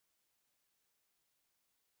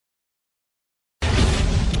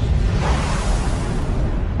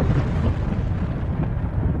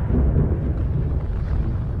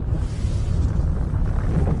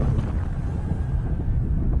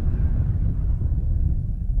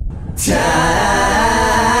Time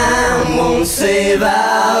won't save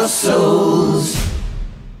our souls.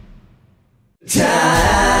 Time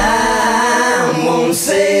won't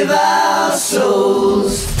save our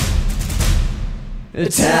souls.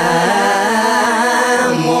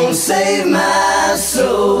 Time won't save my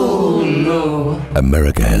soul, no.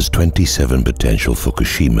 America has 27 potential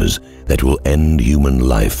Fukushimas that will end human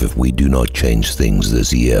life if we do not change things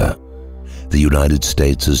this year. The United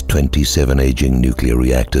States has 27 aging nuclear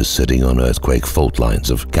reactors sitting on earthquake fault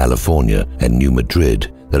lines of California and New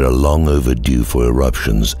Madrid that are long overdue for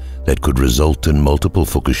eruptions that could result in multiple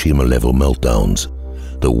Fukushima-level meltdowns.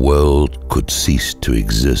 The world could cease to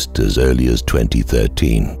exist as early as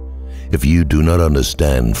 2013. If you do not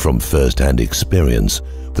understand from first-hand experience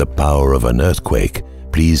the power of an earthquake,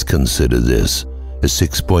 please consider this. A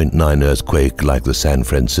 6.9 earthquake like the San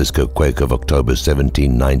Francisco quake of October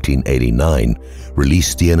 17, 1989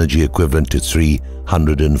 released the energy equivalent to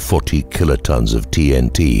 340 kilotons of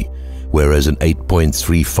TNT, whereas an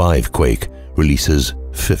 8.35 quake releases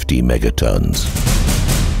 50 megatons.